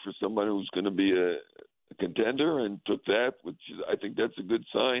waited for someone who's going to be a contender and took that, which I think that's a good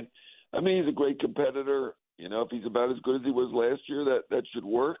sign. I mean, he's a great competitor. You know, if he's about as good as he was last year, that should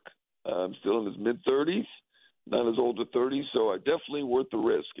work. Still in his mid-30s, not as old as 30, so definitely worth the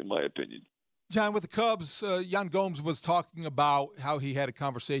risk, in my opinion. John, with the Cubs, Yan Gomes was talking about how he had a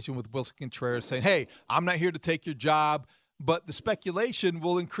conversation with Wilson Contreras saying, hey, I'm not here to take your job, but the speculation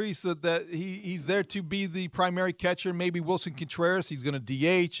will increase that he's there to be the primary catcher, maybe Wilson Contreras. He's going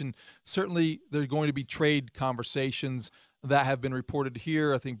to DH, and certainly there are going to be trade conversations that have been reported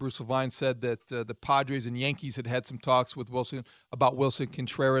here. I think Bruce Levine said that the Padres and Yankees had some talks with Wilson about Wilson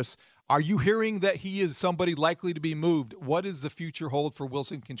Contreras. Are you hearing that he is somebody likely to be moved? What does the future hold for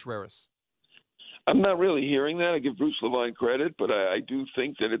Wilson Contreras? I'm not really hearing that. I give Bruce Levine credit, but I do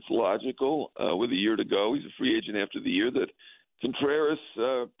think that it's logical with a year to go. He's a free agent after the year that Contreras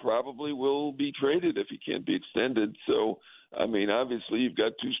probably will be traded if he can't be extended. So, I mean, obviously you've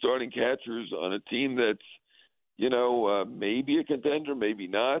got two starting catchers on a team that's, you know, maybe a contender, maybe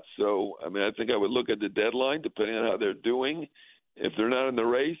not. So, I mean, I think I would look at the deadline, depending on how they're doing. If they're not in the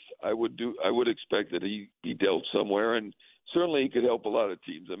race, I would expect that he be dealt somewhere, and certainly he could help a lot of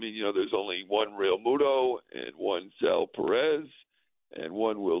teams. I mean, you know, there's only one Real Muto and one Sal Perez and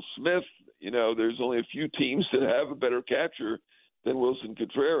one Will Smith. You know, there's only a few teams that have a better catcher than Wilson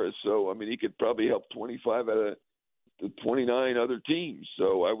Contreras. So, I mean, he could probably help 25 out of the 29 other teams.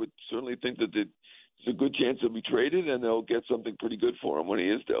 So I would certainly think that there's a good chance he'll be traded, and they'll get something pretty good for him when he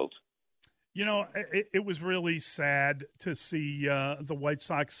is dealt. You know, it was really sad to see the White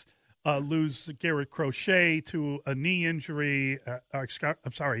Sox lose Garrett Crochet to a knee injury.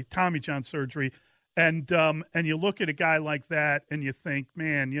 Tommy John surgery. And you look at a guy like that and you think,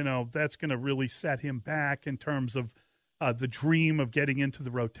 man, you know, that's going to really set him back in terms of the dream of getting into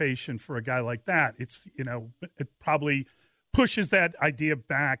the rotation for a guy like that. It's, it probably pushes that idea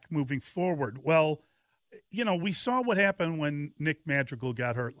back moving forward. Well, we saw what happened when Nick Madrigal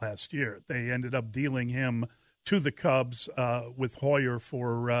got hurt last year. They ended up dealing him to the Cubs with Hoyer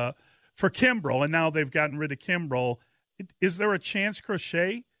for Kimbrel, and now they've gotten rid of Kimbrel. Is there a chance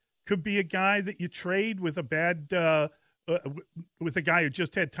Crochet could be a guy that you trade with a bad with a guy who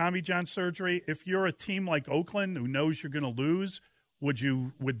just had Tommy John surgery? If you're a team like Oakland who knows you're going to lose,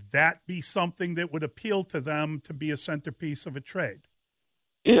 would that be something that would appeal to them to be a centerpiece of a trade?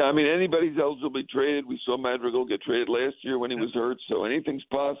 Yeah, I mean, anybody's eligible to be traded. We saw Madrigal get traded last year when he was hurt, so anything's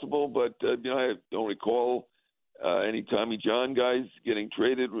possible. But I don't recall any Tommy John guys getting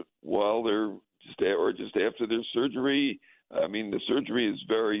traded while they're just after their surgery. I mean, the surgery is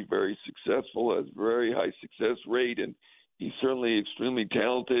very, very successful, has very high success rate, and he's certainly extremely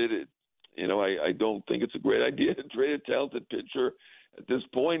talented. I don't think it's a great idea to trade a talented pitcher at this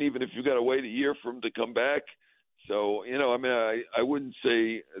point, even if you've got to wait a year for him to come back. So, I wouldn't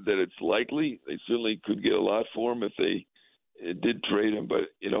say that it's likely. They certainly could get a lot for him if they did trade him, but,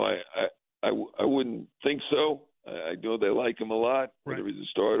 I wouldn't think so. I know they like him a lot, whether he's a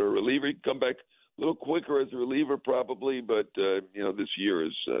starter or a reliever. He can come back a little quicker as a reliever probably, but, this year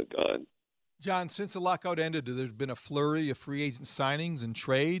is gone. John, since the lockout ended, there's been a flurry of free agent signings and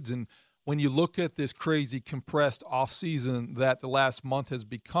trades, and when you look at this crazy compressed offseason that the last month has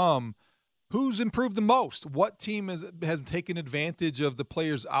become, who's improved the most? What team has taken advantage of the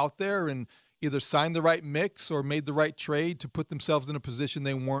players out there and either signed the right mix or made the right trade to put themselves in a position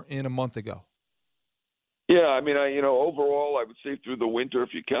they weren't in a month ago? Yeah, overall, I would say through the winter,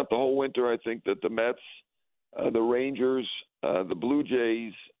 if you count the whole winter, I think that the Mets, the Rangers, the Blue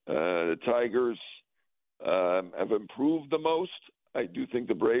Jays, the Tigers have improved the most. I do think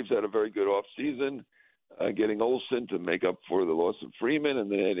the Braves had a very good offseason, getting Olsen to make up for the loss of Freeman,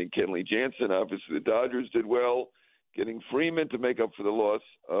 and then adding Kenley Jansen. Obviously, the Dodgers did well, getting Freeman to make up for the loss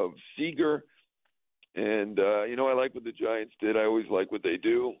of Seager. And, I like what the Giants did. I always like what they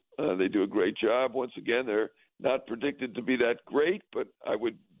do. They do a great job. Once again, they're not predicted to be that great, but I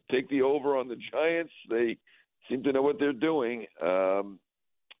would take the over on the Giants. They seem to know what they're doing.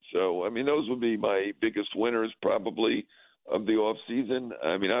 Those would be my biggest winners probably of the offseason.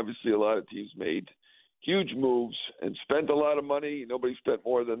 Obviously a lot of teams made huge moves and spent a lot of money. Nobody spent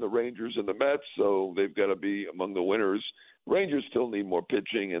more than the Rangers and the Mets, so they've got to be among the winners. Rangers still need more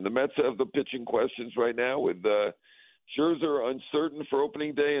pitching, and the Mets have the pitching questions right now with Scherzer uncertain for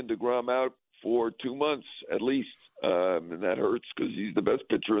opening day and DeGrom out for 2 months at least, and that hurts because he's the best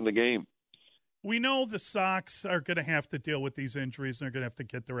pitcher in the game. We know the Sox are going to have to deal with these injuries, and they're going to have to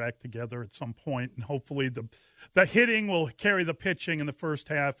get their act together at some point, and hopefully the hitting will carry the pitching in the first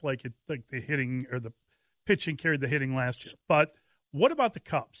half like the hitting or the pitching carried the hitting last year. But what about the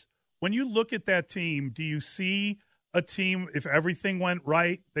Cubs? When you look at that team, do you see a team, if everything went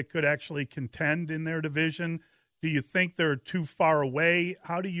right, that could actually contend in their division? Do you think they're too far away?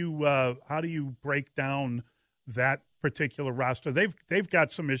 How do you break down that particular roster? They've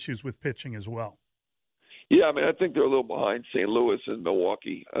got some issues with pitching as well. Yeah, I think they're a little behind St. Louis and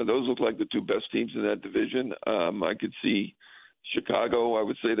Milwaukee. Those look like the two best teams in that division. I could see Chicago. I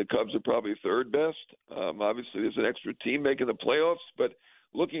would say the Cubs are probably third best. Obviously, there's an extra team making the playoffs, but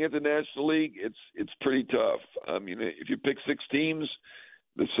looking at the National League, it's pretty tough. If you pick 6 teams,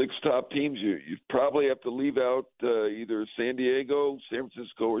 the 6 top teams, you probably have to leave out either San Diego, San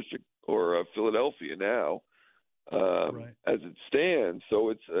Francisco, or Philadelphia now, right, as it stands. So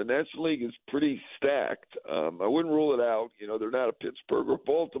it's National League is pretty stacked. I wouldn't rule it out. They're not a Pittsburgh or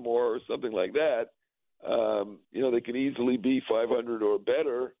Baltimore or something like that. They can easily be 500 or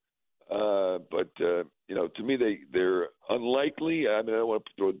better. But to me, they're unlikely. I don't want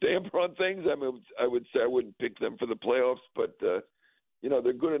to throw a damper on things. I would say I wouldn't pick them for the playoffs, but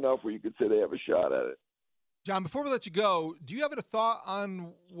they're good enough where you could say they have a shot at it. John, before we let you go, do you have a thought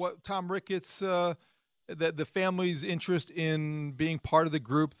on what Tom Ricketts, the family's interest in being part of the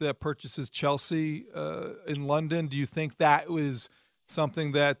group that purchases Chelsea in London? Do you think that was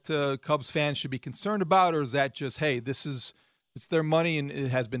something that Cubs fans should be concerned about, or is that just, hey, it's their money and it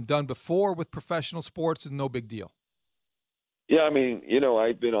has been done before with professional sports and no big deal? Yeah,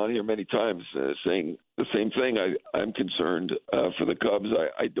 I've been on here many times saying the same thing. I'm concerned for the Cubs.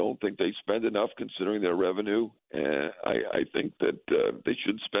 I don't think they spend enough considering their revenue. I think that they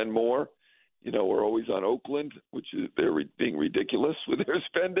should spend more. We're always on Oakland, which is they're being ridiculous with their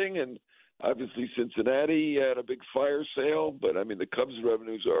spending. And obviously Cincinnati had a big fire sale. But, the Cubs'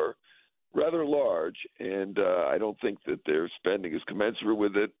 revenues are rather large, and I don't think that their spending is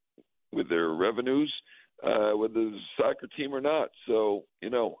commensurate with their revenues. whether it's a soccer team or not. So,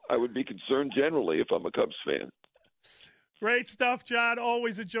 I would be concerned generally if I'm a Cubs fan. Great stuff, John.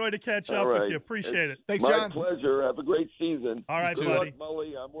 Always a joy to catch up with you. Appreciate it. Thanks, My John. pleasure. Have a great season. All right, Good buddy. luck,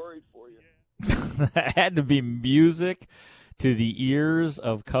 Mully. I'm worried for you. That had to be music to the ears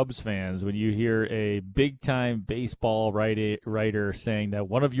of Cubs fans when you hear a big-time baseball writer saying that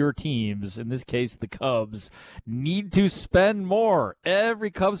one of your teams, in this case the Cubs, need to spend more. Every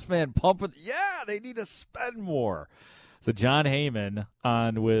Cubs fan pumping, they need to spend more. So Jon Heyman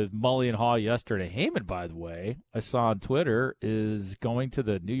on with Mully and Haugh yesterday. Heyman, by the way, I saw on Twitter, is going to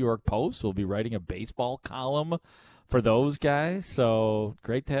the New York Post. We'll be writing a baseball column for those guys. So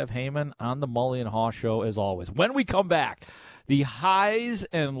great to have Heyman on the Mully and Haugh Show as always. When we come back, the highs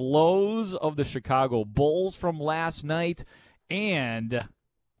and lows of the Chicago Bulls from last night. And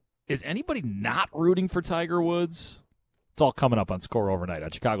is anybody not rooting for Tiger Woods? It's all coming up on Score Overnight on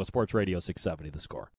Chicago Sports Radio 670, The Score.